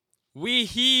We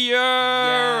here.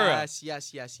 Yes.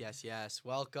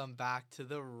 Welcome back to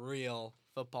the Real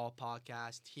Football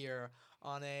Podcast here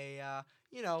on a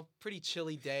pretty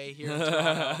chilly day here in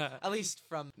Toronto. At least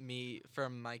from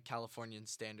my Californian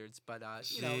standards, but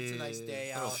it's a nice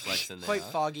day Little out. flex in there, Quite huh?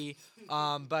 foggy.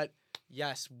 But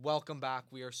yes, welcome back.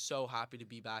 We are so happy to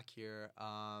be back here.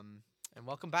 And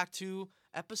welcome back to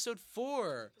episode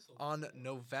 4 on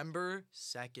November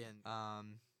 2nd.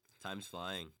 Time's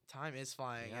flying. Time is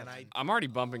flying, and I'm already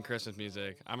bumping Christmas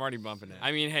music. I'm already bumping it.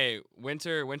 I mean, hey,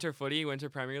 winter footy, winter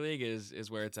Premier League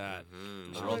is where it's at.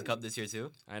 The World Cup this year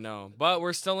too. I know, but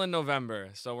we're still in November,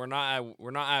 so we're not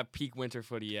at peak winter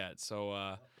footy yet. So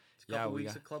A couple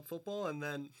weeks of club football, and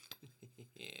then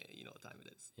you know what time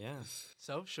it is. yeah.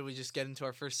 So, should we just get into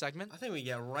our first segment? I think we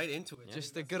get right into it.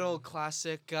 Just the good old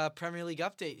classic Premier League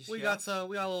update. We got a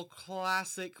little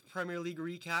classic Premier League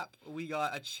recap. We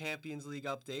got a Champions League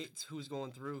update. Who's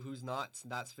going through? Who's not?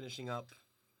 That's finishing up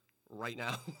right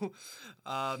now.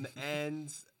 And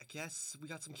I guess we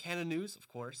got some Canada news, of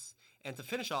course. And to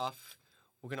finish off,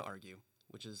 we're gonna argue,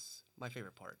 which is my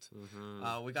favorite part.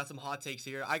 We got some hot takes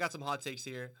here. I got some hot takes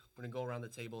here. We're gonna go around the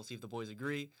table, see if the boys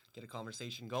agree, get a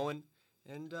conversation going,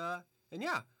 and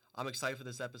yeah, I'm excited for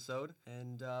this episode.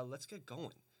 And let's get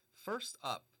going. First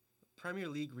up, Premier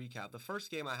League recap. The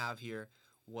first game I have here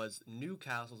was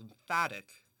Newcastle's emphatic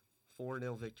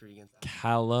 4-0 victory against.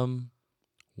 Callum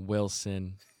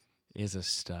Wilson is a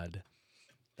stud.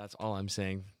 That's all I'm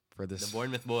saying for this. The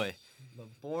Bournemouth boy. The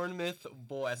Bournemouth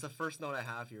boy. That's the first note I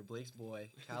have here. Blake's boy,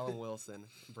 Callum Wilson,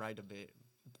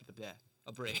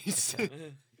 a brace.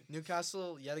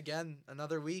 Newcastle yet again.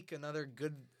 Another week, another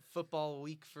good football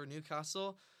week for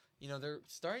Newcastle. You know, they're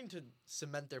starting to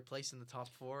cement their place in the top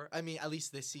 4. I mean, at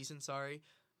least this season. Sorry,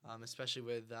 especially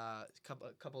with a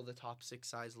couple of the top 6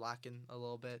 sides lacking a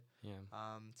little bit. Yeah.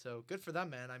 So good for them,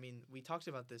 man. I mean, we talked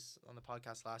about this on the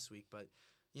podcast last week, but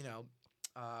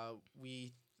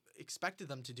we expected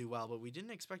them to do well, but we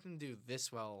didn't expect them to do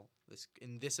this well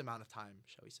in this amount of time,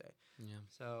 shall we say. Yeah.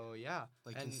 So, yeah.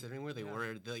 Considering where they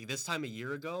were this time a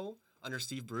year ago under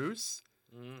Steve Bruce,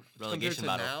 Relegation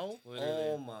compared to battle. now,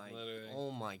 Literally.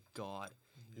 oh my God.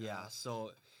 Yeah,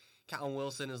 so Callum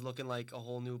Wilson is looking like a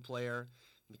whole new player.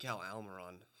 Mikel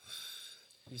Almiron.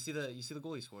 You see the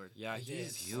goal he scored? Yeah, I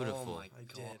he's did. beautiful. Oh my I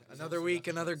God. did. Another week,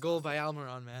 another goal by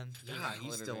Almiron, man. Yeah,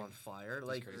 he's still literally. on fire.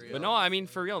 Like, crazy. But no, I mean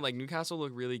for real, like Newcastle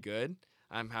look really good.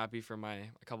 I'm happy for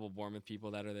a couple of Bournemouth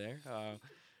people that are there.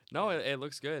 No, it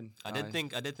looks good. I did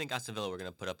think Aston Villa were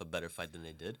gonna put up a better fight than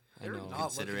they did, I They're know. not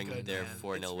considering looking good, their man.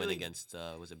 4-0 It's win really- against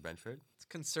was it Brentford? It's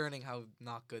concerning how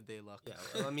not good they look. yeah.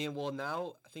 I mean, well,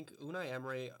 now I think Unai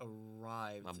Emery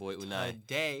arrived. My boy Unai.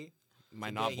 Today. My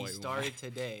Today, not He boy. started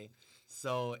today.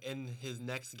 So in his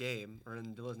next game, or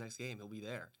in Villa's next game, he'll be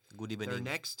there. Good Their evening.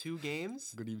 next 2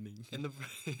 games Good evening. in the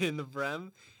in the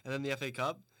Prem and then the FA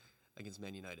Cup against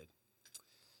Man United.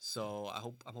 So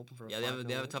I'm hoping for a Yeah, they have a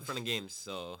 5-0 tough run of games,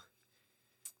 so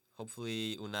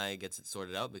hopefully Unai gets it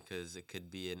sorted out because it could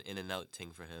be an in and out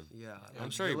thing for him. Yeah, I'm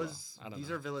and sure he will. Villa's- I don't These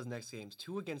know. are Villa's next games: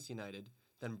 2 against United,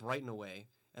 then Brighton away,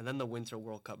 and then the Winter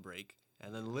World Cup break,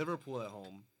 and then Liverpool at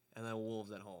home, and then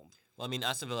Wolves at home. Well, I mean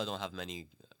Aston Villa don't have many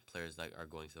players that are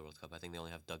going to the World Cup. I think they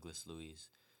only have Douglas Luiz.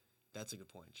 That's a good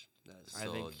point. That's, I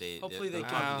So think- Hopefully they they'll can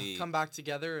probably- come back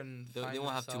together and They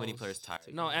won't have too many players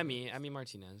tired. No, Emmy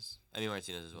Martinez. I mean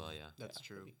Martinez as well. Yeah. that's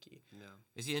true. No.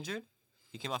 Is he injured?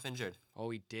 He came off injured. Oh,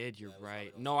 he did. You're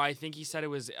right. No, I think he said it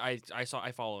was. I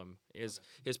follow him.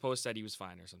 His post said he was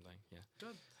fine or something. Yeah.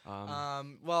 Good.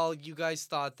 Um, Well, you guys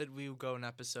thought that we would go an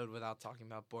episode without talking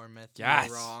about Bournemouth. Yes.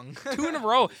 You're wrong. 2 in a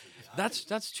row. That's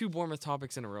 2 Bournemouth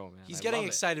topics in a row, man. He's I getting love it.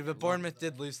 excited, but Bournemouth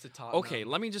did lose to Tottenham. Okay,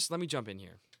 let me jump in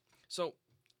here. So,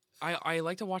 I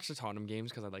like to watch the Tottenham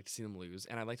games because I like to see them lose,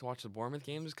 and I like to watch the Bournemouth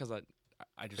games because I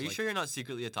just. Are you like, sure you're not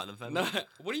secretly a Tottenham fan? No,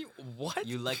 what?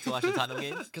 You like to watch the Tottenham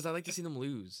games? Because I like to see them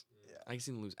lose. Yeah. I like to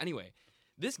see them lose. Anyway,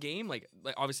 this game, like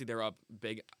obviously they're up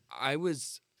big. I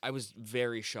was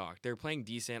very shocked. They were playing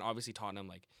decent. Obviously Tottenham,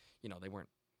 like they weren't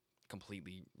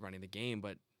completely running the game,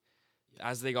 but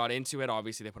as they got into it,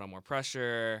 obviously they put on more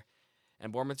pressure,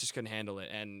 and Bournemouth just couldn't handle it.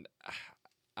 And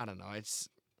I don't know.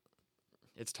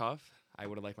 It's tough. I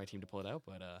would have liked my team to pull it out,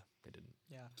 but they didn't.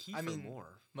 Yeah. Kiefer I mean,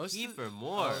 Moore. most of Kiefer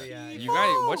Moore. Oh, yeah. You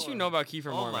guys, what you know about Kiefer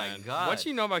Oh Moore, my man? God. What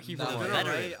you know about Kiefer No, I was, Moore? gonna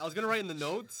veteran. write, I was gonna write in the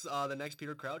notes the next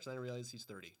Peter Crouch, and then I realized he's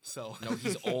 30. So No,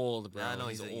 he's old, bro. Yeah, I know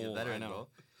he's he's old. a veteran, I know. bro.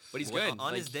 But he's Well, good.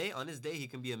 On Like, his day, he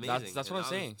can be amazing. That's what And I'm that was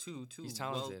saying. Two He's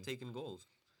talented. well taken goals.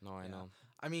 No, I Yeah. know.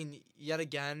 I mean, yet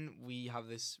again, we have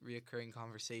this reoccurring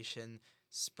conversation.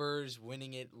 Spurs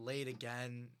winning it late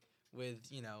again with,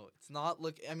 it's not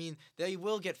I mean, they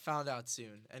will get found out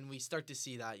soon. And we start to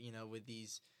see that, with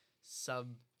these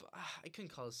I couldn't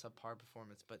call it subpar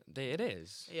performance, but It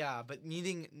is. yeah, but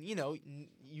needing,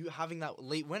 you having that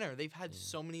late winner. They've had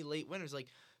so many late winners. Like,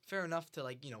 fair enough to,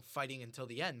 like, fighting until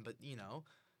the end, but,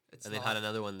 it's And they've not. had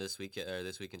another one this week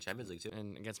in Champions League too.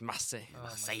 And against Marseille. Oh my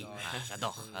Marseille, God.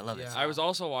 j'adore. I love it. Yeah. I was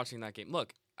also watching that game.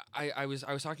 Look, I was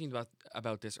talking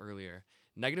about this earlier.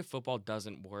 Negative football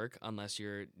doesn't work unless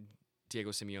you're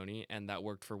Diego Simeone, and that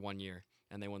worked for 1 year,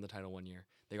 and they won the title 1 year.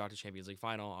 They got to Champions League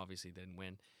final. Obviously, they didn't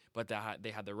win, but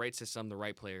they had the right system, the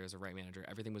right players, the right manager.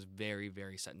 Everything was very,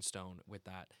 very set in stone with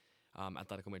that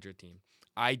Atletico Madrid team.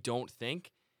 I don't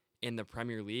think in the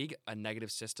Premier League a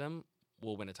negative system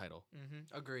will win a title.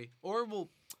 Agree.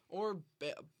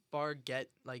 Bar get,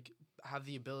 like, have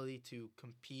the ability to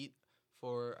compete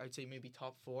for, I'd say, maybe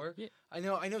top 4. Yeah. I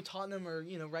know Tottenham are,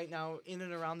 right now in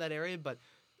and around that area, but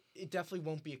it definitely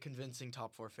won't be a convincing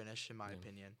top 4 finish, in my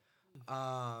opinion.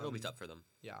 It'll be tough for them.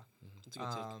 Yeah. It's a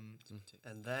good take.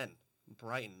 And then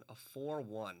Brighton, a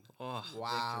 4-1 Oh,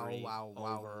 Wow, victory wow,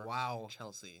 over wow.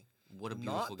 Chelsea. what a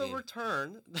beautiful Not the game.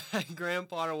 return that Graham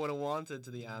Potter would have wanted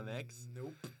to the Amex.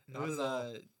 Nope. It Not was at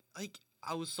all.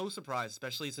 I was so surprised,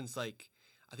 especially since I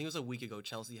think it was a week ago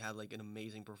Chelsea had an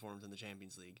amazing performance in the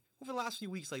Champions League. Over the last few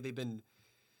weeks, they've been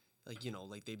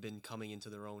they've been coming into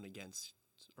their own against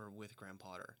or with Graham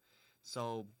Potter.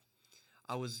 So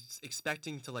I was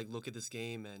expecting to look at this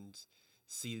game and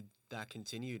see that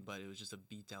continued, but it was just a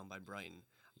beatdown by Brighton.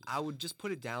 I would just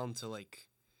put it down to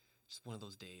just one of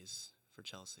those days for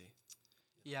Chelsea.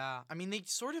 Yeah, I mean, they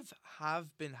sort of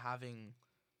have been having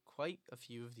quite a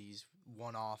few of these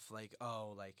one-off,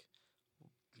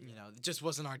 it just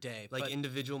wasn't our day. But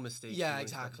Individual mistakes. yeah, you wouldn't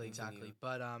expect exactly, to continue. exactly.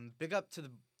 But big up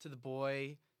to the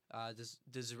boy. How do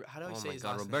I Oh say my his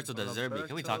God, last Roberto name? De Zerbi.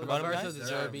 Can we talk Roberto about him, Roberto guys?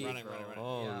 De Zerbi. Running.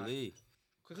 Holy.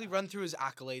 Quickly run through his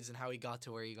accolades and how he got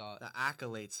to where he got. The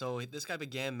accolades. So this guy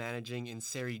began managing in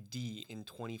Serie D in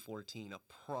 2014, a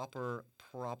proper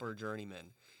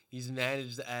journeyman. He's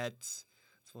managed at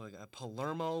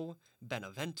Palermo,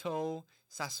 Benevento,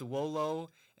 Sassuolo,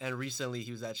 and recently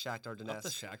he was at Shakhtar Up the Donetsk.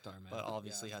 Shakhtar, man. But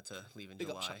obviously had to leave in Big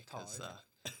up July Shakhtar.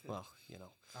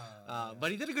 because,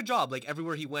 but he did a good job.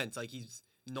 Everywhere he went, he's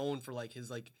known for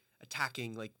his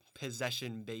attacking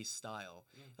possession based style.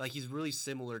 He's really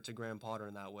similar to Graham Potter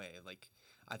in that way.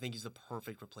 I think he's the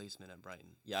perfect replacement at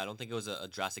Brighton. Yeah, I don't think it was a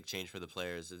drastic change for the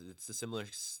players. It's a similar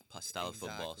style of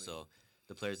football, Exactly. so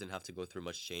the players didn't have to go through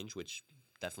much change, which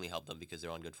definitely helped them because they're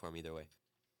on good form either way.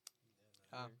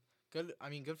 Good. I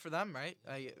mean, good for them, right?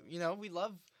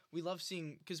 We love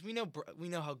seeing, because we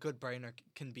know how good Brighton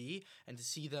can be, and to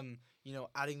see them,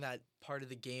 adding that part of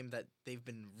the game that they've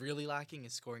been really lacking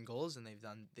is scoring goals, and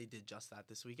they did just that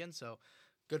this weekend. So,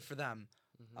 good for them.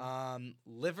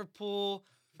 Liverpool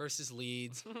versus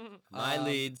Leeds. My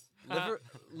Leeds.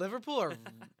 Liverpool are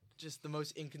just the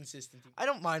most inconsistent team. I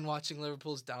don't mind watching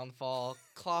Liverpool's downfall.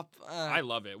 Klopp. I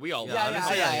love it. We all Yeah, love it.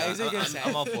 honestly, I was gonna say.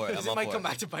 I'm all for it. Because I'm all might for come it.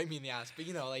 back to bite me in the ass, but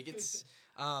it's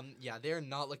they're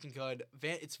not looking good.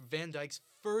 It's Van Dijk's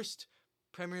first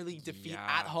Premier League defeat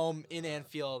Yeah. at home in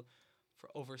Anfield for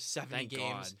over 70 Thank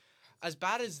games. God. As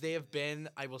bad as they have been,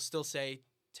 I will still say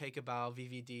take a bow,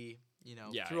 VVD.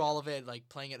 Yeah, through yeah. all of it,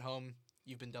 playing at home,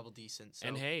 you've been double decent. So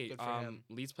And hey, good for him.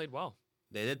 Leeds played well.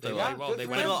 They did They play played well. well. good They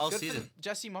for went him. well all Good for season.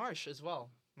 Jesse Marsh as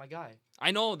well, my guy.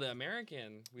 I know the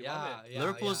American. We love it.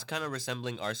 Liverpool's kind of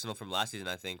resembling Arsenal from last season,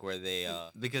 I think, where they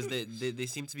because they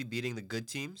seem to be beating the good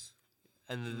teams,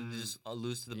 and then they just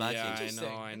lose to the bad Yeah, teams. I Interesting.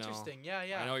 know, I know. Interesting. Yeah.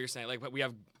 I know what you're saying. But we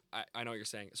have. I know what you're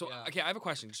saying. So Yeah. okay, I have a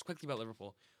question, just quickly about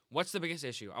Liverpool. What's the biggest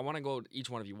issue? I want to go to each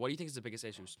one of you. What do you think is the biggest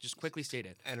issue? Just quickly state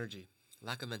it. Energy.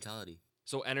 Lack of mentality.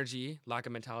 So energy, lack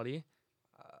of mentality,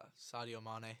 Sadio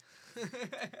Mane.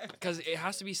 because it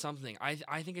has to be something. I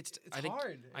think it's. It's I think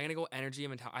hard. I'm gonna go energy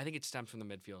and mentality. I think it stems from the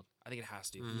midfield. I think it has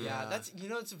to. Mhm. Yeah, Yeah. that's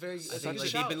it's a very. I That's a think good they've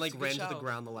shout. been It's a good ran to the shout.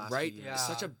 ground the last Right, few Yeah. years.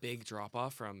 such a big drop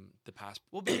off from the past.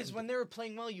 Well, because when they were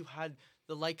playing well, you had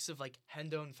the likes of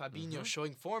Hendo and Fabinho Mhm.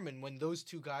 showing form, and when those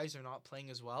two guys are not playing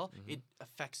as well, Mhm. it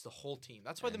affects the whole team.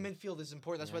 That's why the midfield is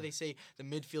important. That's why Yeah. they say the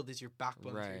midfield is your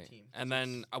backbone to your Right, team. and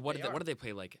then what they did are. what did they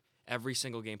play every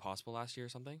single game possible last year or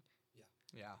something?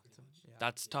 Yeah.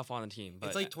 That's tough on the team. But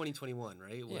It's 2021,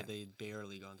 right? Where Yeah. they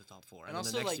barely got into top 4. And And,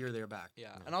 then also, the next year they're back.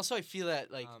 Yeah, and also I feel that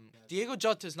Diego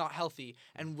Jota is not healthy,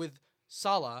 and with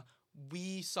Salah,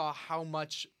 we saw how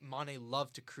much Mane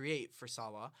loved to create for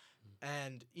Salah,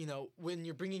 and when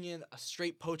you're bringing in a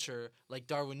straight poacher like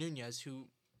Darwin Nunez, who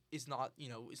is not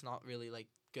really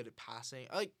good at passing,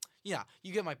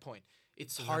 you get my point.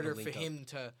 It's Doesn't have the harder for link up. him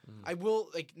to. Mhm. I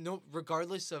will no,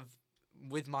 regardless of.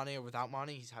 With Mane or without Mane,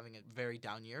 he's having a very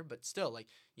down year. But still,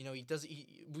 he does.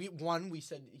 We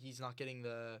said he's not getting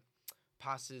the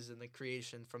passes and the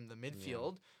creation from the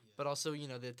midfield, but also,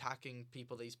 the attacking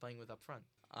people that he's playing with up front.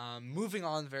 Moving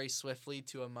on very swiftly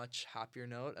to a much happier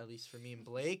note, at least for me and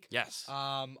Blake. Yes.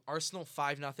 Arsenal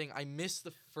 5-0. I missed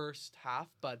the first half,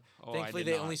 but Oh, thankfully I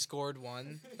did they not. only scored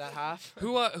one that half.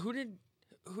 Who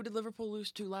did Liverpool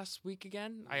lose to last week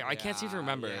again? I can't seem to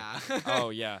remember. Yeah. Oh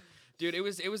yeah, dude, it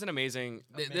was an amazing.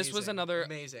 This was Amazing. another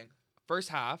amazing. first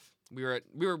half. We were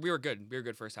good. We were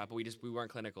good first half, but we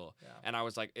weren't clinical. Yeah. And I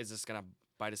was like, is this gonna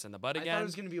bite us in the butt I thought again? it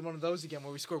was gonna be one of those again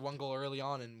where we scored one goal early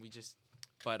on and we just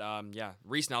But yeah,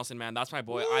 Reece Nelson, man, that's my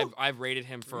boy. Woo! I've rated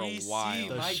him for Reece, a while.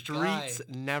 The my streets guy.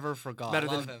 never forgot. better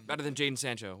love than him. better than Jaden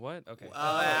Sancho. What? Okay.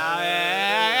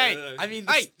 hey. I mean,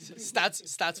 Hey!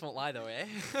 stats won't lie though, eh?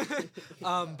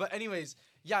 But anyways,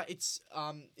 yeah, it's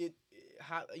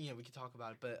we could talk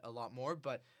about it, but a lot more.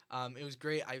 But it was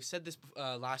great. I've said this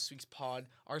last week's pod.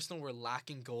 Arsenal were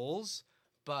lacking goals,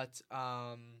 but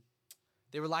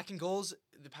they were lacking goals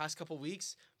the past couple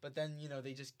weeks. But then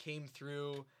they just came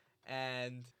through,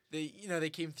 and they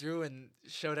came through and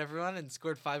showed everyone and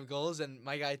scored 5 goals. And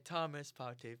my guy Thomas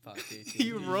Partey.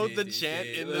 You wrote the chant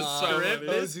in the Oh, script.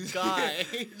 those This guy.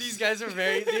 These guys are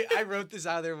I wrote this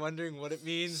out there wondering what it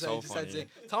means. So I just had to funny.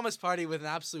 say Thomas Partey with an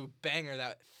absolute banger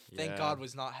that thank Yeah. God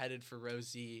was not headed for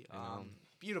Rosie. I know.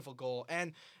 Beautiful goal.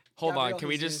 And Hold on. Gabriel Can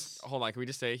we Jesus-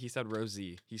 just say he said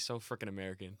Rosie? He's so freaking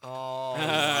American. Oh,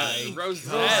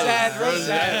 Rosette.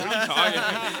 Rosette. What are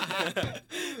you talking?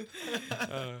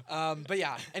 But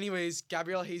yeah, anyways,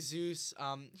 Gabriel Jesus,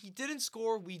 he didn't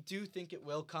score. We do think it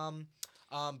will come.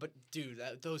 But dude,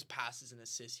 those passes and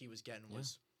assists he was getting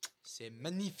was c'est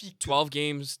magnifique. 12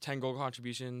 games, 10 goal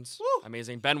contributions. Woo!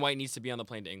 Amazing. Ben White needs to be on the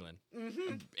plane to England.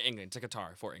 Mm-hmm. England to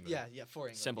Qatar for England. Yeah, for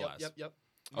England. Simple yep, as. Yep.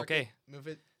 Mark Okay. it, move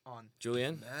it on.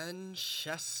 Julian.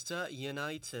 Manchester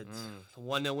United. Mm.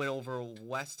 1-0 win over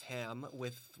West Ham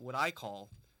with what I call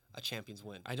a champions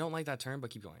win. I don't like that term, but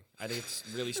keep going. I think it's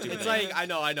really stupid. It's like I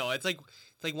know. It's like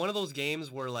one of those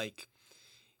games where like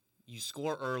you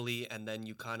score early and then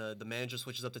the manager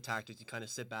switches up the tactics. You kind of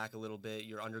sit back a little bit.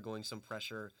 You're undergoing some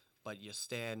pressure, but you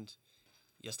stand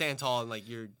tall and like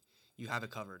you have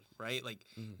it covered, right? Like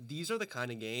these are the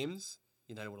kind of games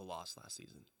United would have lost last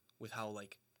season with how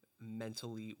like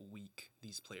mentally weak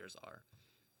these players are.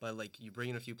 But like you bring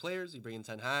in a few players, you bring in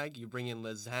Ten Hag, you bring in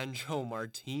Lisandro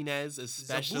Martinez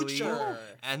especially, Zabucha.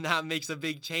 and that makes a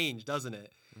big change, doesn't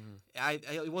it?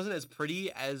 It wasn't as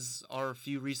pretty as our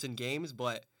few recent games,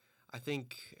 but I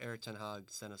think Eric Ten Hag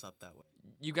sent us up that way.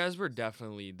 You guys were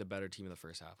definitely the better team in the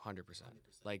first half, 100%.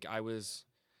 Like I was,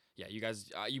 yeah. You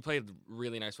guys, you played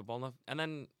really nice football, and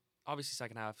then obviously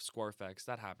second half score effects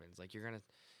that happens. Like you're gonna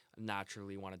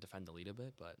naturally want to defend the lead a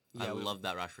bit, but I love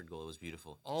that Rashford goal. It was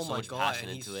beautiful. Oh so my much god, passion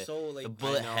and he's into it. so like The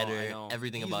bullet I header, know.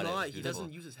 everything he's about not, it. Was he beautiful.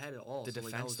 doesn't use his head at all. the so,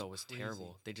 like, that defense though was crazy.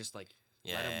 terrible. They just like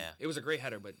Yeah, let him- yeah. It was a great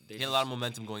header, but they He had a just- lot of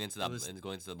momentum going into It was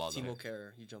going into the ball. Timo Though.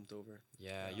 Kehrer, he jumped over.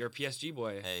 Yeah, you're a PSG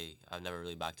boy. Hey, I've never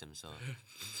really backed him, so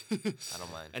I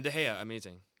don't mind. And De Gea,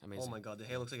 amazing. Oh my god, De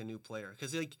Gea looks like a new player.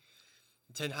 Because like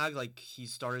Ten Hag, like he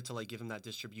started to like give him that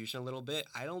distribution a little bit.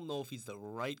 I don't know if he's the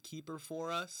right keeper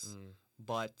for us,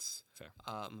 but Fair.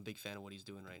 I'm a big fan of what he's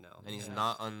doing right now. And he's Yeah.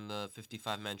 not on the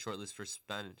 55-man shortlist for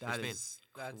Spain. That Spain. is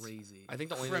That's crazy. I think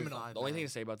the only Criminal. thing to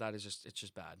say about that is it's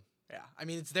just bad. Yeah, I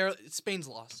mean it's Spain's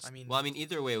loss. I mean, Well, I mean,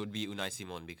 either way, it would be Unai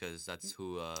Simon because that's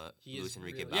who he Luis is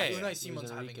Enrique really, backed. Yeah, Unai yeah. Simon's Luis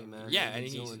having Enrique, a man. really Yeah, good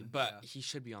and season. but Yeah. he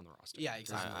should be on the roster. Yeah,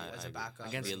 exactly. I as a agree. backup.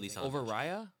 Against really at least good. on- Over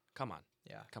Raya? Come on.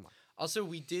 Yeah. Come on. Also,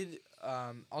 we did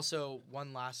also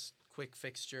one last quick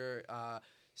fixture.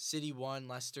 City 1,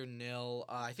 Leicester 0.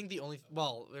 I think the only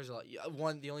there's a lot.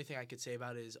 The only thing I could say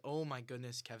about it is oh my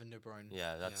goodness, Kevin De Bruyne.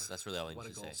 Yeah, that's really all I What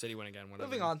need a to goal. say. City win again. Whatever.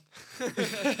 Moving on.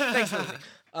 Thanks for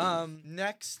listening.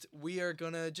 Next, we are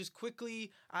gonna just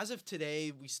quickly, as of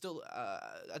today, we still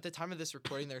at the time of this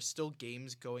recording, there's still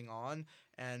games going on,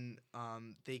 and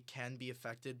they can be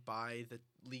affected by the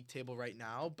league table right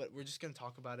now. But we're just gonna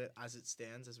talk about it as it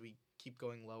stands as we keep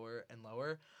going lower and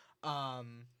lower.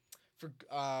 For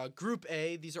Group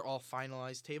A, these are all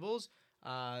finalized tables.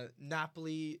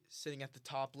 Napoli sitting at the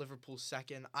top, Liverpool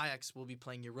second, Ajax will be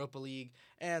playing Europa League,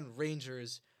 and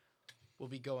Rangers will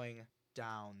be going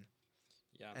down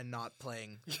Yeah. and not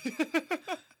playing.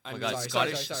 Oh my God, sorry,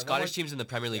 Scottish sorry. One Scottish more- teams in the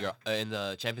Premier League Yeah. in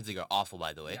the Champions League are awful,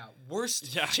 by the way. Yeah,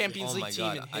 worst Yeah. Champions Oh League my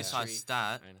team God, in I saw a history.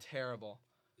 stat. I know. Terrible.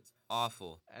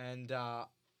 Awful. And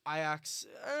Ajax,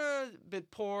 a bit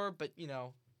poor, but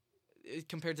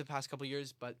compared to the past couple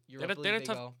years. But Europa they had a League,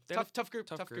 tough- go. they had a Tough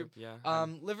group. Yeah.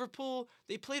 Liverpool,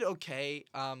 they played okay.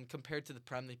 Compared to the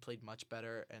Prem, they played much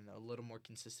better and a little more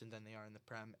consistent than they are in the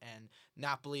Prem. And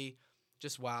Napoli,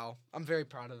 just wow. I'm very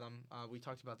proud of them. We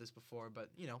talked about this before, but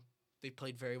they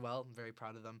played very well. I'm very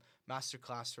proud of them.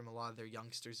 Masterclass from a lot of their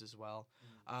youngsters as well.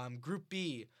 Group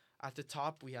B, at the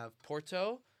top we have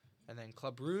Porto, and then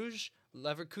Club Rouge,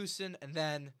 Leverkusen, and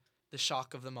then the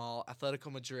shock of them all,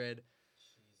 Atletico Madrid.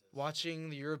 Watching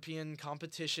the European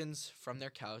competitions from their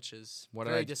couches.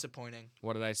 Very disappointing.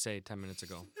 What did I say 10 minutes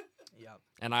ago? Yep.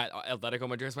 And Atletico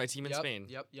Madrid is my team in Spain.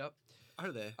 Yep.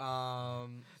 Are they?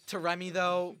 Taremi,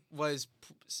 though, was,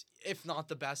 if not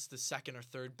the best, the second or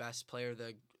third best player of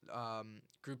the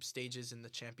group stages in the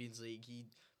Champions League. He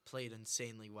played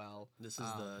insanely well. This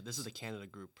is the Canada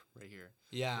group right here.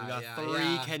 Yeah, We got yeah, three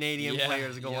yeah. Canadian Yeah.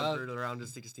 players going Yep. through to the round of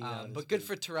 16. But good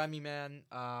for Taremi, man.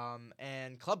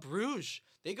 And Club Rouge,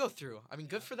 they go through. I mean,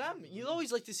 good for them. You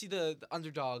always like to see the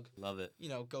underdog, Love it.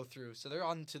 go through. So they're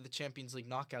on to the Champions League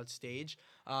knockout stage.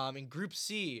 In Group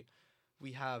C,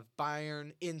 we have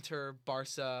Bayern, Inter,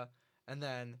 Barca, and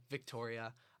then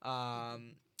Victoria. I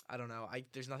don't know.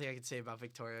 There's nothing I can say about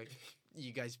Victoria.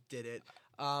 You guys did it.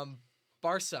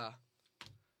 Barca.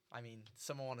 I mean,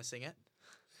 someone want to sing it?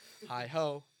 Hi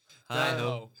ho. Hi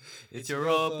ho. It's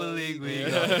Europa League week.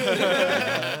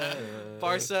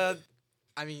 Barca.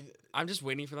 I mean, I'm just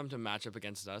waiting for them to match up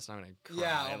against us. And I'm gonna cry.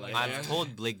 Yeah, oh my like, God. I've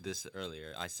told Blake this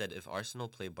earlier. I said if Arsenal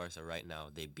play Barca right now,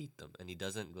 they beat them, and he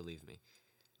doesn't believe me.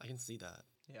 I can see that.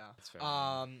 yeah. That's fair.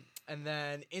 And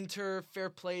then Inter, fair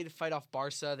play to fight off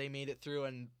Barca. They made it through,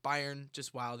 and Bayern,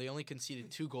 just wow. They only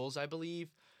conceded 2 goals, I believe.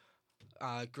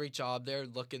 Great job. They're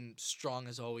looking strong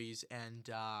as always. And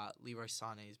Leroy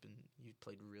Sané he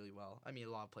played really well. I mean,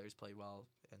 a lot of players played well,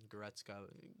 and Goretzka,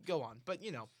 go on. But,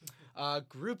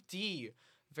 Group D,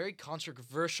 very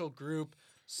controversial group.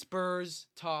 Spurs,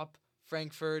 top,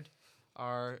 Frankfurt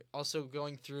are also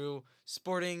going through.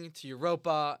 Sporting to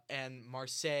Europa, and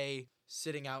Marseille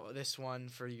sitting out this one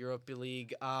for Europa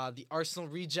League. The Arsenal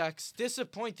rejects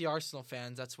disappoint the Arsenal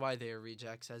fans. That's why they are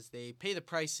rejects, as they pay the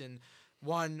price in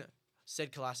one.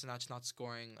 Said Kolasinac not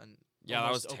scoring an yeah,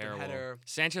 that was almost open terrible. header.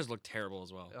 Sanchez looked terrible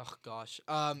as well. Oh gosh.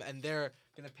 And they're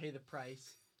gonna pay the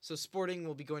price. So Sporting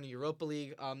will be going to Europa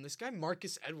League. This guy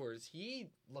Marcus Edwards, he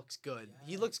looks good.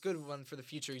 He looks good one for the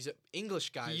future. He's an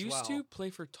English guy He as well. used to play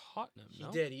for Tottenham. He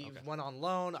no? did. He Okay. went on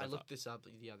loan. What I I looked thought. this up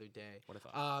the other day. What if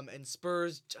I? And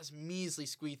Spurs just measly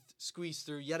squeezed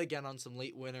through yet again on some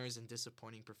late winners and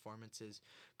disappointing performances.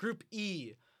 Group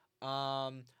E,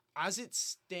 as it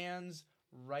stands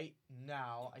right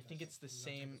now, I think it's the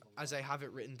same as I have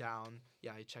it written down.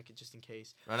 Yeah, I check it just in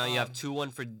case. Right now, you have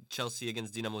 2-1 for Chelsea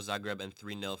against Dinamo Zagreb and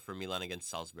 3-0 for Milan against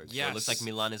Salzburg. So it looks like Yes.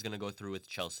 Milan is going to go through with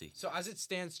Chelsea. So as it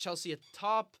stands, Chelsea at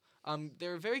top.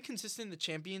 They're very consistent in the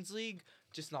Champions League,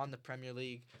 just not in the Premier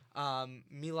League.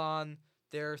 Milan,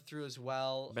 they're through as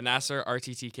well. Benacer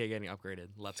RTTK getting upgraded.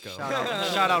 Let's go.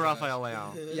 Shout out Rafael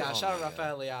Leao. Yeah, Oh shout out my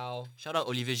Rafael Leao. Shout out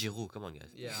Olivier Giroud. Come on, guys.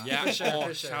 Yeah, Yeah. for sure, Oh,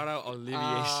 for sure. shout out Olivier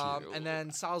Giroud. And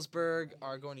then Salzburg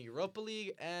are going to Europa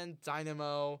League, and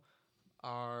Dynamo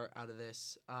are out of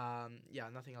this. Yeah,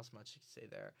 nothing else much to say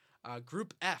there.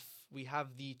 Group F, we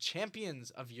have the champions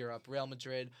of Europe, Real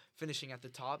Madrid, finishing at the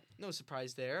top. No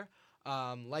surprise there.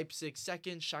 Leipzig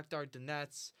second, Shakhtar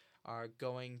Donetsk are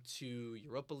going to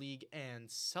Europa League, and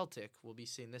Celtic will be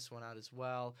seeing this one out as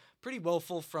well. Pretty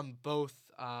woeful from both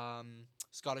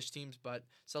Scottish teams, but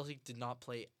Celtic did not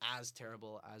play as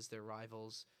terrible as their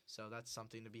rivals, so that's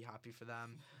something to be happy for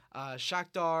them.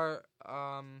 Shakhtar,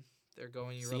 they're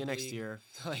going to Europa See you next League. year.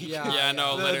 Yeah, Yeah,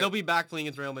 no, They'll be back playing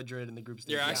against Real Madrid in the group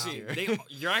stage. You're next actually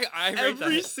year. I rate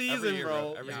Every that season, year,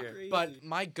 bro. Every Yeah. year. But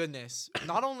my goodness,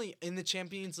 not only in the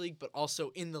Champions League, but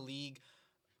also in the league,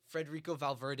 Federico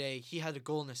Valverde, he had a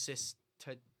goal and assist.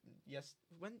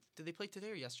 When did they play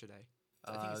today or yesterday?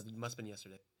 I think it's- Must have been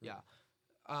yesterday. Yeah.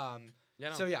 Yeah,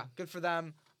 no. So yeah, good for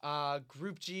them.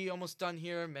 Group G almost done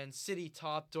here. Man City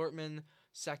top, Dortmund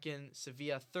second,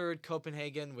 Sevilla third,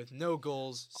 Copenhagen with no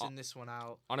goals. Send this one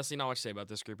out. Honestly, not much to say about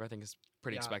this group. I think it's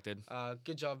pretty Yeah. expected.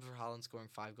 Good job for Haaland scoring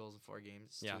 5 goals in 4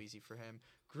 games. It's Yeah. too easy for him.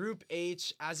 Group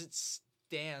H, as it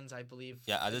stands, I believe.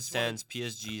 Yeah, as it it's one of- stands,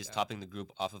 PSG is Yeah. topping the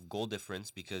group off of goal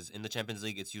difference because in the Champions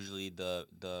League, it's usually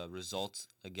the result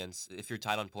against if you're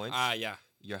tied on points, Yeah.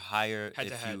 you're higher Head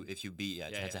to if head. you beat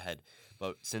it's Yeah, head to yeah. head.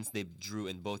 But since they drew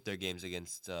in both their games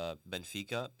against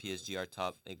Benfica, PSG are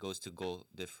top. It goes to goal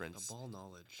The difference. ball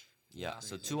knowledge. Yeah, Yeah.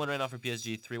 so Crazy. 2-1 right now for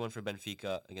PSG, 3-1 for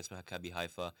Benfica against Maccabi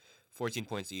Haifa, 14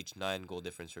 points each, 9 goal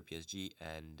difference for PSG,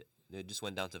 and it just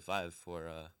went down to 5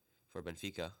 for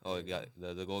Benfica. Oh, it got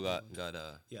the goal got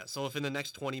Yeah, so if in the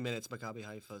next 20 minutes Maccabi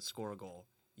Haifa score a goal,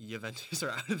 Juventus are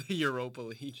out of the Europa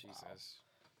League. Jesus.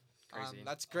 Crazy.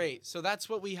 That's great. So that's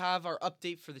what we have, our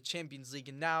update for the Champions League.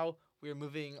 And now we are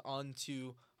moving on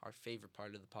to our favorite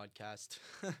part of the podcast.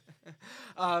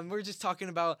 We're just talking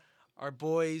about our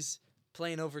boys,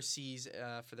 playing overseas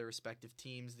for their respective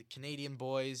teams. The Canadian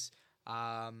boys.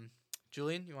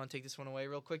 Julian, you want to take this one away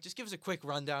real quick? Just give us a quick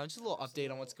rundown, just a little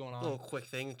update on what's going A on. little quick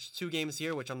thing. 2 games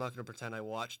here, which I'm not going to pretend I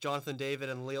watched. Jonathan David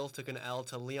and Lille took an L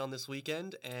to Lyon this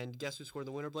weekend, and guess who scored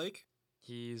the winner, Blake?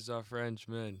 He's a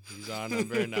Frenchman. He's on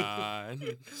number 9.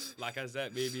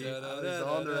 Lacazette, baby.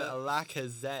 Alexandre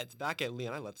Lacazette. Back at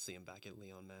Lyon. I love to see him back at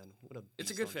Lyon, man. What a It's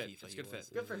a beast good on fit. FIFA It's a he good was.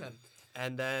 fit. Good for him.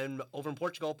 And then over in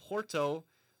Portugal, Porto.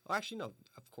 Well, actually, no,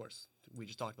 of course. We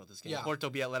just talked about this game. Yeah. Porto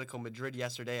beat Atletico Madrid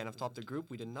yesterday, and I've topped the group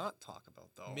we did not talk about,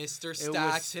 though. Mr. It was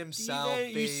Stacks himself,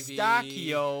 Steven baby.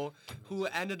 Eustachio, who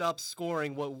ended up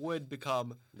scoring what would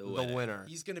become the winner. winner.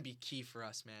 He's gonna be key for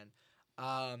us, man.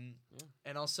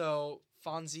 And also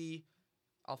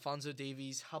Alfonso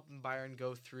Davies helping Bayern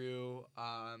go through.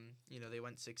 They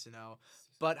went 6-0.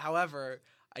 But however,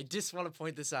 I just want to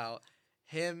point this out.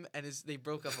 Him and they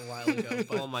broke up a while ago.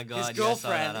 But Oh my God, his yeah, I saw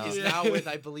that girlfriend is out. now with,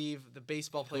 I believe, the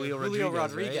baseball player Julio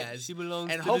Rodriguez. Right? She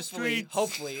belongs And to the streets.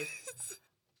 hopefully,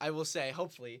 I will say,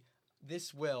 hopefully,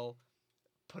 this will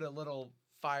put a little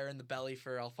fire in the belly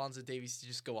for Alfonso Davies to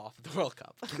just go off at the World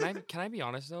Cup. Can I be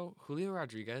honest though? Julio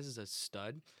Rodriguez is a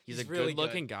stud. He's a really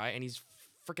good-looking guy, and he's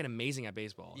freaking amazing at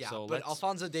baseball. Yeah, so but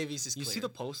Alfonso Davies is You clear. see the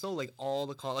post though, like all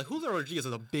the like Julio Rodriguez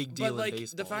is a big deal but like in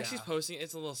baseball. the fact Yeah. she's posting,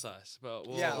 it's a little sus. But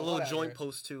Yeah, a little whatever. joint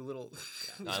post too, little.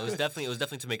 No, it was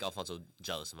definitely to make Alfonso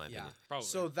jealous, in my opinion. probably.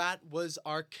 So that was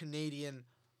our Canadian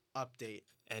update.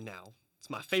 And now it's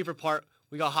my favorite part.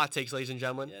 We got hot takes, ladies and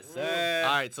gentlemen. Yes, sir.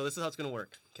 All right, so this is how it's gonna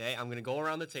work. Okay, I'm gonna go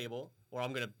around the table, or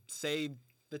I'm gonna say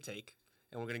the take,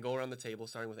 and we're gonna go around the table,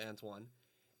 starting with Antoine,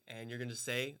 and you're gonna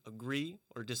say agree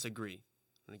or disagree.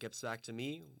 When it gets back to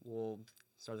me, we'll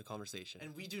start the conversation.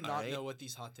 And we do All not right. know what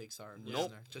these hot takes are. Nope,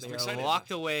 listener. Just they I'm are excited.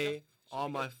 locked away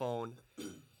on my phone.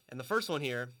 And the first one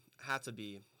here had to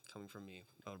be coming from me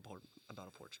about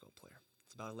a Portugal player.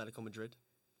 It's about Atletico Madrid,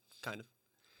 kind of.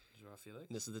 Joao Felix?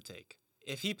 And this is the take.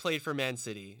 If he played for Man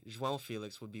City, João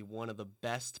Felix would be one of the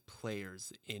best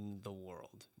players in the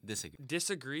world.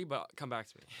 Disagree, but come back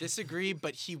to me. disagree,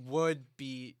 but he would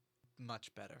be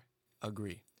much better.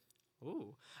 Agree.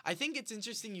 Ooh, I think it's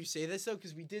interesting you say this though,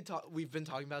 because we've been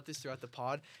talking about this throughout the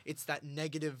pod. It's that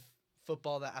negative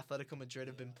football that Atletico Madrid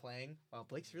have been playing. Wow,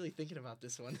 Blake's really thinking about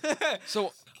this one.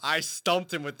 So I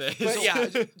stumped him with this. But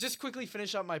yeah, just quickly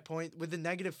finish up my point. With the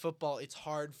negative football, it's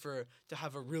hard to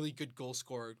have a really good goal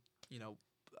scorer,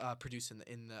 produce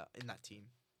in that team.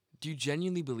 do you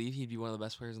genuinely believe he'd be one of the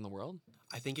best players in the world?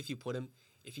 I think if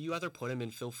you either put him in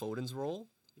Phil Foden's role,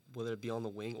 whether it be on the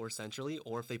wing or centrally,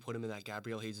 or if they put him in that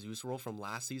Gabriel Jesus role from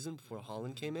last season before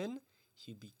Holland came in,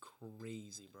 he'd be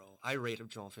crazy, bro. I rate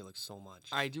João Felix so much.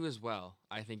 I do as well.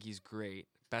 I think he's great.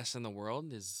 Best in the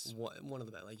world is One of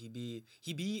the best. Like he'd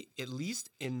be at least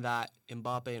in that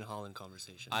Mbappe and Holland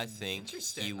conversation. I think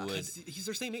Interesting. he would. He's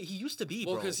their same age. He used to be,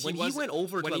 Well, bro. 'cause he When was- he went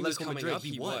over to when he was Atletico coming Madrid, up,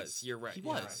 he he was. was. You're right, He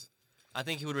you're was. right. I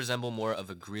think he would resemble more of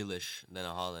a Grealish than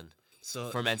a Holland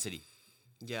So for Man City.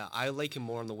 yeah, I like him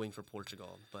more on the wing for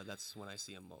Portugal, but that's when I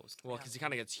see him most. well because he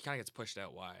kind of gets pushed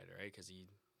out wide, right? Because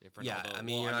if Yeah, Ronaldo- I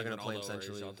mean, you're not going to play him Ronaldo or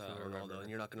centrally Jota for or Ronaldo, whoever. and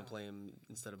you're not going to play him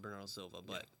instead of Bernardo Silva.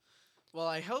 But Well,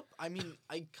 I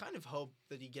kind of hope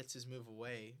that he gets his move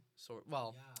away.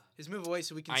 His move away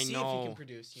so we can I see if he know. can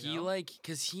produce. He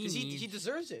because he 'Cause needs he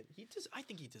deserves it. I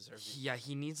think he deserves it. yeah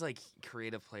he needs like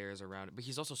creative players around it, but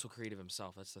he's also so creative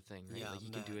himself. That's the thing, right? yeah, like he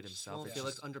can do it himself. João It's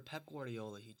Felix just- under Pep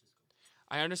Guardiola, he.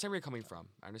 I understand where you're coming from.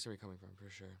 For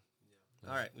sure.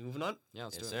 All right, moving on. Yeah,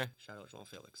 let's Yes, do it. sir. Shout out João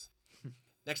Felix.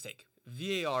 Next take.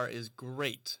 VAR is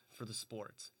great for the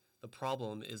sport. The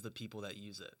problem is the people that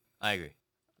use it. I agree.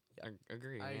 I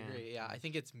agree. I yeah. agree. Yeah, I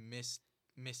think it's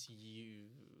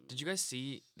misused. Did you guys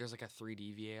see? There's like a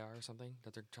 3D VAR or something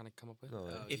that they're trying to come up with. No,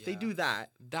 Oh, If they yeah. do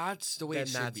that, That's the way then it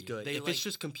should that's be. good. They If like, it's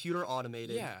just computer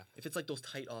automated, Yeah. if it's like those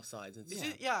tight offsides, it's Is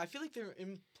it? Yeah, I feel like they're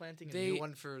implanting a They- new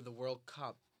one for the World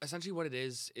Cup. essentially what it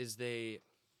is they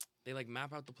like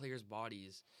map out the players'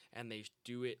 bodies and they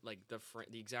do it like the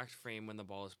exact frame when the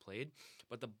ball is played,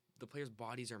 but the players'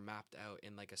 bodies are mapped out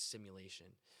in like a simulation.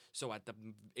 So at the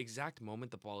exact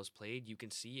moment the ball is played, you can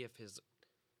see if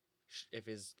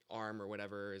his arm or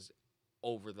whatever is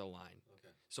over the line.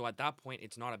 Okay. So at that point,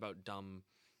 it's not about dumb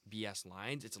BS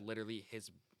lines. It's literally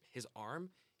his arm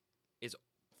is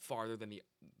farther than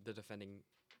the defending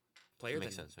player.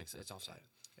 Makes then sense, makes It's sense. offside.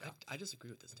 I disagree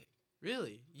with this take.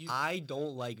 Really? I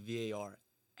don't like VAR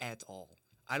at all.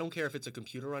 I don't care if it's a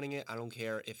computer running it. I don't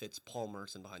care if it's Paul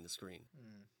Merson behind the screen.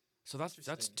 So that's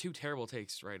Interesting. two terrible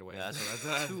takes right away. Yeah, So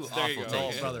that's two there you awful go. No,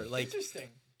 takes. brother, like Interesting.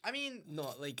 I mean,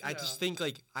 no, like I Yeah. just think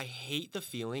like I hate the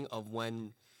feeling of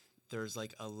when there's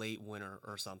like a late winner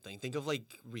or something. Think of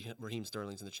like Raheem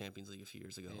Sterling's in the Champions League a few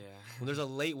years ago. Yeah. When there's a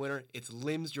late winner, it's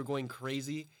limbs, you're going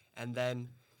crazy, and then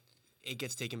it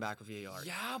gets taken back with VAR.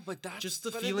 Yeah, but that's Just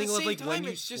the But feeling at the of same like time, when you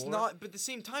it's just score, not. But at the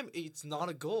same time, it's not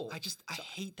a goal. I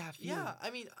hate that feeling. Yeah, I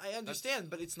mean, I understand,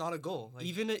 but it's not a goal. Like,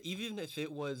 Even if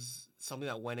it was something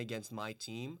that went against my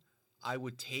team, I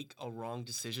would take a wrong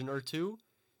decision or two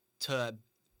to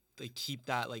like keep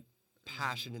that like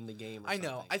passion in the game. Or I know.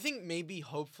 something. I think maybe,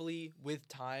 hopefully, with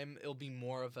time, it'll be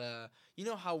more of a. You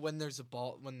know how when there's a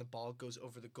ball, when the ball goes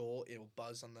over the goal, it'll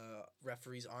buzz on the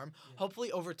referee's arm. Yeah.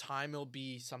 Hopefully, over time, it'll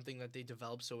be something that they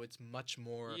develop, so it's much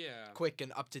more yeah. quick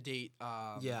and up to date.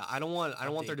 Yeah, I don't want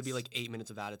there to be updates. like 8 minutes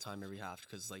of added time every half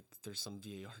because like there's some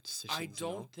VAR decisions. I you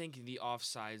don't know? think the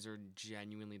offsides are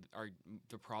genuinely are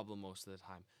the problem most of the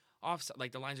time. Offside,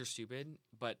 like the lines are stupid,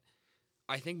 but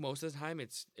I think most of the time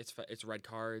it's red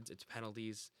cards, it's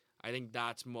penalties. I think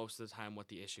that's most of the time what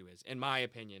the issue is, in my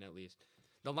opinion at least.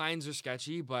 The lines are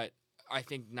sketchy, but I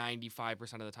think 95%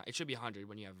 of the time it should be 100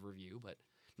 when you have review, but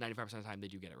 95% of the time they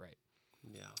do get it right.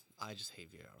 Yeah, I just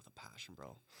hate VAR with a passion,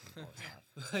 bro.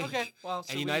 Like, Okay, well, so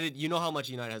and we- United, you know how much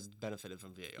United has benefited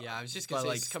from VAR. Yeah, I was just gonna But, say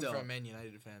like, it's coming still. from a Man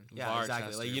United fan. Yeah, VAR exactly.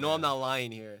 Like tester, you know, I'm man. not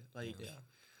lying here. Like, Yeah.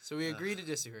 So we agree to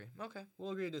disagree. Okay.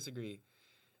 we'll agree to disagree.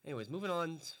 Anyways, moving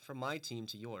on from my team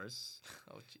to yours.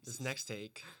 Oh This Jesus. next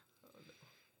take.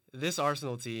 This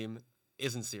Arsenal team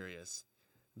isn't serious.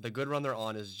 The good run they're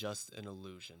on is just an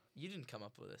illusion. You didn't come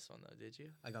up with this one though, did you?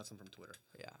 I got some from Twitter.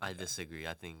 Yeah. I disagree.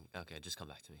 I think okay, just come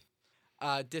back to me.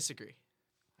 Disagree.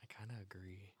 I kind of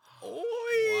agree.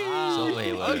 Wow. So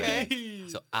wait, Okay.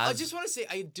 So I as just want to say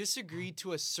I disagree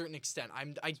to a certain extent.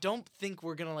 I don't think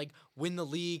we're gonna like win the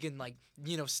league and like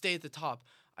stay at the top.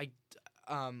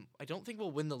 I don't think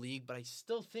we'll win the league, but I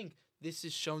still think this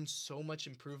has shown so much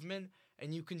improvement,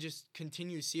 and you can just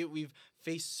continue to see it. We've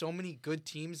faced so many good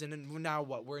teams, and then now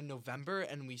we're in November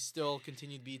and we still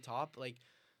continue to be top. Like,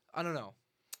 I don't know.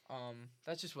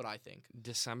 That's just what I think.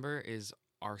 December is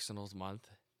Arsenal's month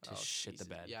to Oh, shit the Jesus.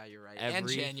 bed. Yeah, you're right. And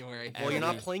Every- January. Well, you're not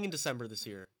Every- playing in December this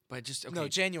year. But just okay, No,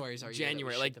 January's our year that we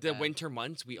January, shit like the the bed. winter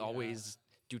months, we always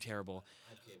do terrible.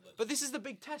 But this is the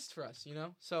big test for us,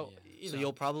 So, Yeah. So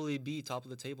you'll probably be top of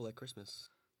the table at Christmas.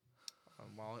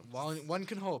 while one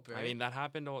can hope, right? I mean, that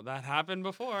happened. That happened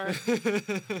before.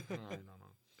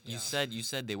 you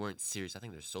said they weren't serious. I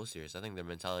think they're so serious. I think their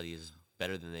mentality is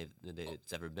better than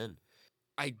it's ever been.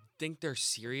 I think they're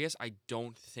serious. I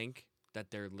don't think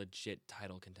that they're legit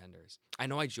title contenders. I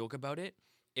know I joke about it.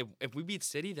 If we beat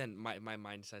City, then my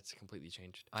mindset's completely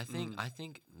changed. I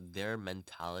think their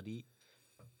mentality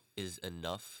is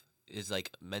enough. Is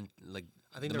like I think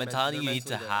the they're mentality they're you need to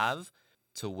mentally there. have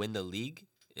to win the league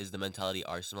is the mentality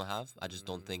Arsenal have. I just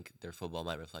don't think their football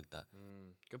might reflect that.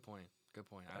 Good point. Good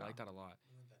point. I Yeah. like that a lot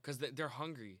because they're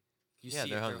hungry. You Yeah, see,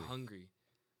 they're they're hungry. hungry.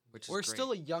 Which We're is great.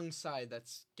 still a young side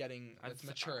that's I've-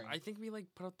 maturing. I think we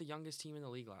put out the youngest team in the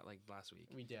league last week.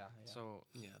 yeah. So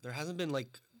Yeah, there hasn't been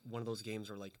like one of those games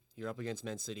where like you're up against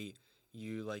Man City,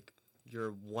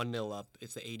 you're 1-0 up,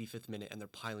 it's the 85th minute, and they're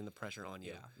piling the pressure on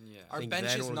you. Yeah. yeah. Our think bench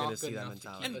then is we're not gonna good see that enough to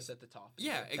mentality. keep us at the top.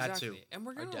 Yeah, That exactly. too. And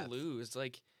we're Our gonna depth. lose.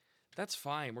 Like, that's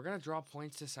fine. We're gonna draw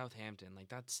points to Southampton. Like,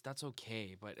 that's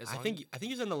okay. But as I long think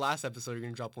you said in the last episode you're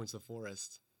gonna drop points to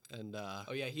Forest, and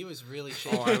Oh yeah, he was really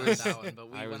shaky I about was- that one, but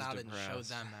we I went was out and showed depressed.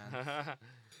 them, man.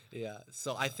 yeah.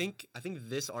 So I think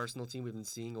this Arsenal team we've been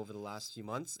seeing over the last few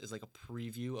months is like a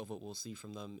preview of what we'll see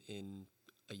from them in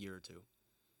a year or two.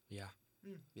 yeah.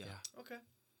 Yeah. Okay.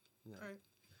 Yeah. All right. There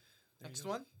you Next go.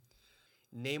 one.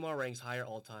 Neymar ranks higher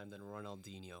all time than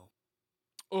Ronaldinho.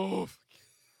 Oh.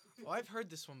 Oh, I've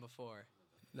heard this one before.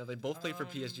 Now they both played for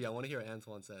Um, PSG. I want to hear what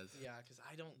Antoine says. Yeah, because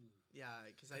I don't. Yeah,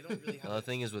 because I don't really have. Well, the a-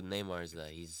 thing is with Neymar is that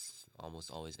he's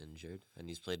almost always injured, and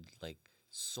he's played like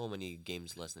so many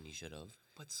games less than he should have.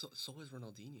 But so is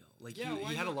Ronaldinho. Like Yeah, he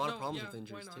why had a not? lot of No, problems yeah, with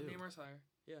injuries why not? too. Neymar's higher.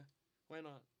 Yeah. Why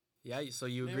not? Yeah. So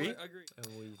you agree? Neymar, agree. And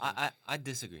what do you think? I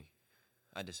disagree.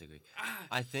 I disagree.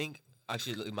 I think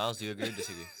actually, look, Miles, do you agree or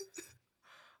disagree?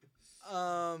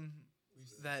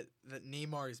 that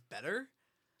Neymar is better.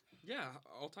 Yeah,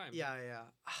 all time. Yeah.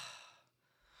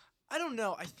 I don't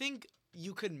know. I think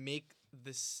you could make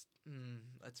this.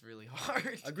 That's really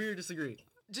hard. Agree or disagree?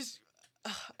 Just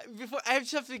before I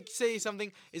just have to say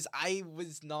something. Is I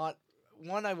was not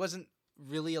one. I wasn't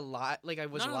really alive. Like I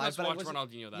was None alive, of us but I watched wasn't.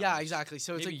 Ronaldinho that Yeah, much. exactly.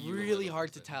 So it's Maybe like you a really little,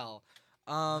 hard to but tell.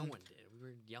 No one did. We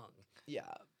were young. Yeah.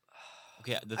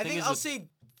 Okay, the I thing think is I'll with, say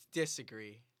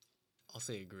disagree. I'll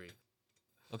say agree.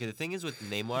 okay, the thing is with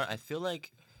Neymar, I feel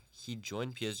like he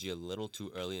joined PSG a little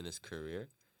too early in his career,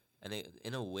 and it,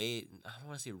 in a way, I don't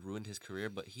want to say ruined his career,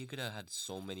 but he could have had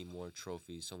so many more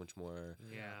trophies, so much more.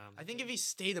 Yeah. I think if he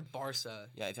stayed at Barca,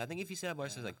 Yeah, I think if he stayed at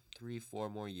Barca Yeah. like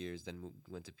 3-4 more years, then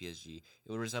went to PSG,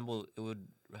 it would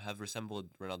have resembled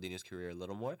Ronaldinho's career a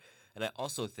little more. And I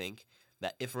also think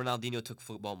that if Ronaldinho took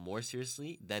football more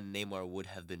seriously, then Neymar would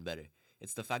have been better.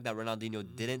 It's the fact that Ronaldinho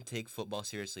didn't take football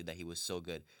seriously that he was so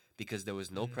good, because there was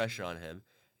no pressure on him,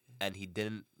 and he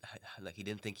didn't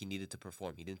think he needed to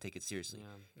perform. He didn't take it seriously.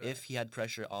 Yeah. If he had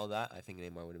pressure, all that, I think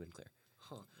Neymar would have been clear.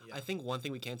 Huh. Yeah. I think one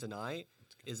thing we can't deny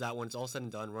is that when it's all said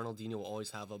and done, Ronaldinho will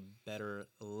always have a better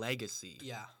legacy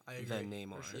yeah, I agree. than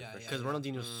Neymar. sure. Yeah, Because yeah.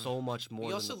 Ronaldinho's so much more. We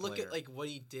than also the look player. at like what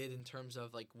he did in terms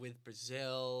of like with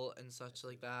Brazil and such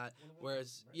like that.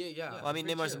 Whereas, yeah. Well, I mean,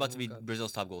 very Neymar's true. about to be Okay.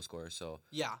 Brazil's top goal scorer, so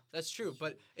Yeah, that's true.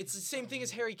 But it's the same thing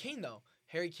as Harry Kane, though.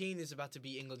 Harry Kane is about to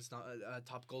be England's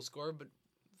top goal scorer, but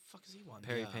fuck has he won?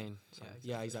 Perry Yeah. Payne. Yeah,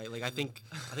 Yeah, exactly. Like I think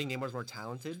Neymar's more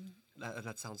talented.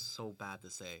 That sounds so bad to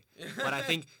say, but I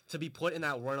think to be put in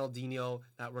that Ronaldinho,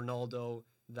 that Ronaldo,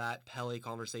 that Pele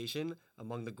conversation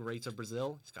among the greats of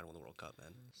Brazil, he's got to win the World Cup,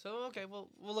 man. So okay, well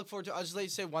we'll look forward to. I'll just let you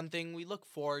say one thing. We look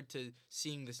forward to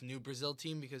seeing this new Brazil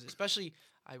team because especially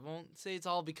I won't say it's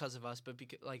all because of us, but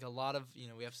because like a lot of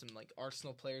we have some like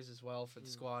Arsenal players as well for the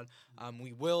squad.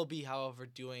 We will be, however,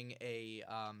 doing a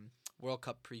World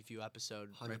Cup preview episode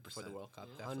right before the 100%. World Cup.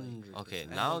 Definitely. 100%. Okay,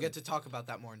 And now we'll get to talk about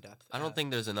that more in depth. I don't think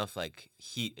there's enough like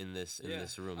heat in this Yeah.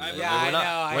 room. I- Like, Yeah, I we're not,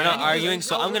 know, we're I not know. arguing,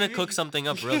 so No, I'm gonna we- cook something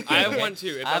up real quick. I have okay? one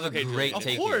too. If I have that's a okay, Julian. great Of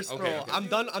take course, here. bro. Okay. I'm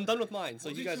done with mine. So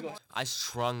you guys go. I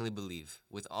strongly believe,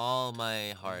 with all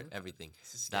my heart, everything,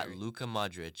 This is that scary. Luka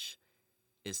Modric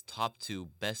is top 2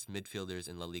 best midfielders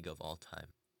in La Liga of all time,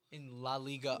 In La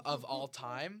Liga of all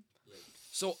time.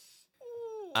 So,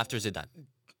 after Zidane.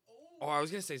 I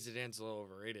was gonna say Zidane's a little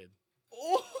overrated.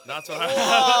 Oh, That's what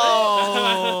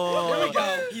Whoa. There we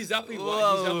go. He's definitely Whoa.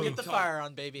 one. He's definitely Get the top. fire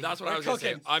on, baby. That's what We're I was gonna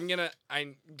say. cooking. I'm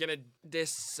gonna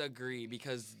disagree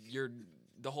because you're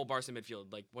the whole Barca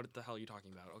midfield. Like, what the hell are you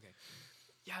talking about? Okay.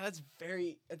 Yeah, that's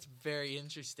very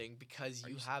interesting because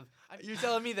you you s- have you're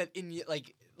telling me that in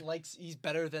likes he's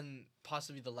better than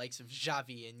possibly the likes of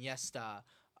Xavi, Iniesta,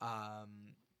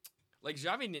 Like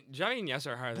Xavi and Iniesta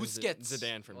are higher than Busquets.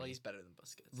 Zidane for Well, me. he's better than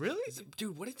Busquets. Really?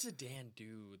 Dude, what did Zidane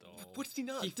do though? What did he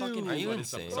not He do? fucking Are you headbutted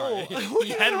someone. insane? Sorry. Bro,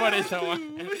 He headbutted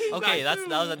someone. Okay, that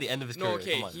was at the end of his No, career.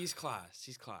 okay, Come on. he's class.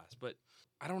 He's class. But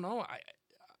I don't know.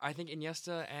 I think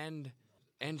Iniesta and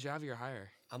Xavi are higher.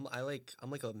 I'm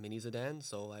like a mini Zidane,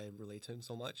 so I relate to him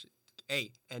so much.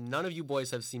 Hey, and none of you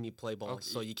boys have seen me play ball, Okay.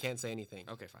 so you can't say anything.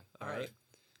 Okay, fine. All right.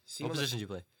 See, What I'm a- position do you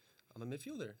play? I'm a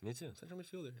midfielder, Me too. central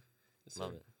midfielder. Yes,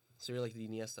 Love sir. it. So you're like the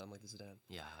Iniesta, I'm like the Zidane.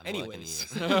 Yeah. I'm more like an Anyways,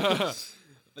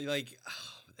 Iniesta. like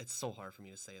it's so hard for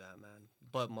me to say that, man.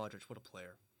 But Modric, what a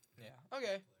player. Yeah.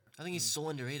 Okay. I think he's so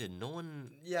underrated. No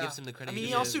one Yeah. gives him the credit. I mean,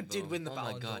 he deserves, also bro. did win the Oh my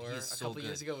Ballon God, d'Or he's a so couple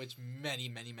years good. ago, which many I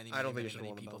don't think many he should've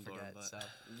won the people Ballon d'Or, forget. but- So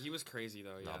He was crazy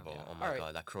though. Yeah. Nah, bro. Yeah. Oh my Alright.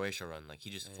 God, that Croatia run, like he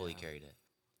just fully Yeah. carried it.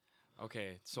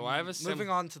 Okay, so I have a moving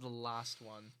on to the last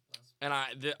one. and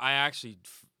I actually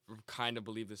kind of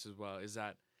believe this as well. Is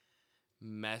that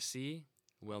Messi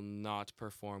will not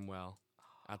perform well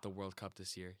at the World Cup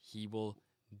this year. He will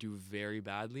do very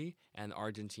badly, and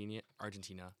Argentina,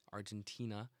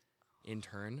 in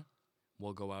turn,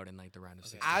 will go out in like the round of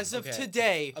 16. As of Okay.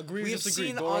 today, Agree, we have disagree.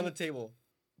 seen Go on on the table.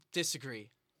 disagree.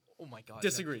 Oh my god. no.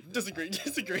 Disagree.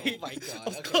 Disagree. Oh my God, I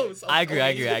was okay. close. I agree. I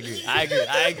agree.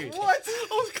 What? I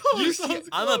was close. I was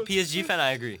I'm a close. PSG fan.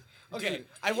 I agree. Okay,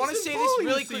 I want to He's say been this balling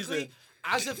really this quickly. season.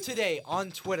 As of today,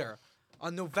 on Twitter,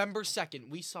 on November 2nd,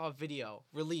 we saw a video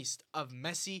released of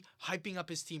Messi hyping up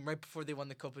his team right before they won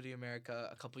the Copa de America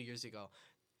a couple years ago.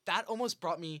 That almost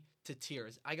brought me to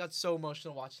tears. I got so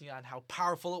emotional watching that and how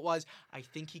powerful it was. I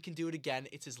think he can do it again.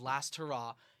 It's his last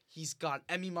hurrah. He's got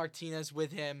Emi Martinez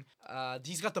with him.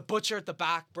 He's got the butcher at the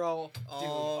back, bro. Dude,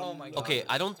 oh my god. Okay,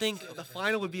 I don't think. The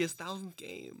final would be his 1000th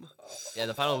game. Yeah,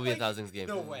 the final will be a thousandth game.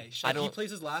 No way. I If he don't.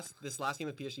 plays this last game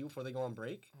of PSG before they go on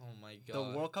break, Oh my the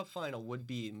god. World Cup final would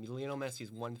be Lionel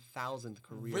Messi's 1000th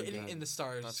career Written game. in the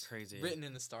stars. That's crazy. Written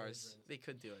in the stars. They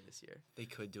could do it this year. They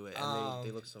could do it, and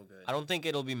they look so good. I don't think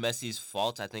it'll be Messi's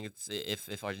fault. I think it's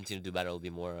if Argentina do better, it'll be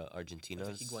more It's a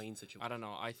Argentina's. Higuain situation. I don't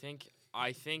know. I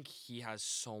think he has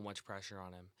so much pressure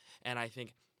on him, and I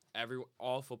think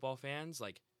all football fans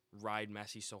like ride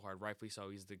Messi so hard, rightfully so.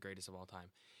 He's the greatest of all time.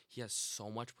 He has so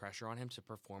much pressure on him to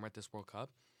perform at this World Cup.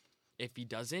 If he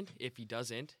doesn't,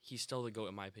 he's still the GOAT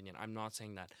in my opinion. I'm not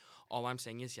saying that. All I'm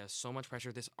saying is he has so much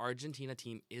pressure. This Argentina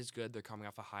team is good. They're coming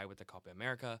off a high with the Copa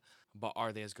America, but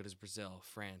are they as good as Brazil,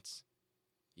 France,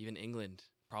 even England?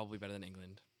 Probably better than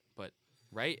England, but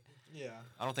right? Yeah.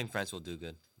 I don't think France will do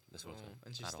good this World Cup. at all.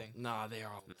 Interesting. Nah, they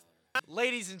are.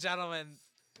 Ladies and gentlemen,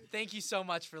 thank you so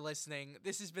much for listening.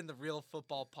 This has been the Real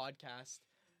Football Podcast.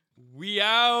 We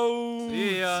out.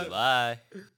 See ya. Bye.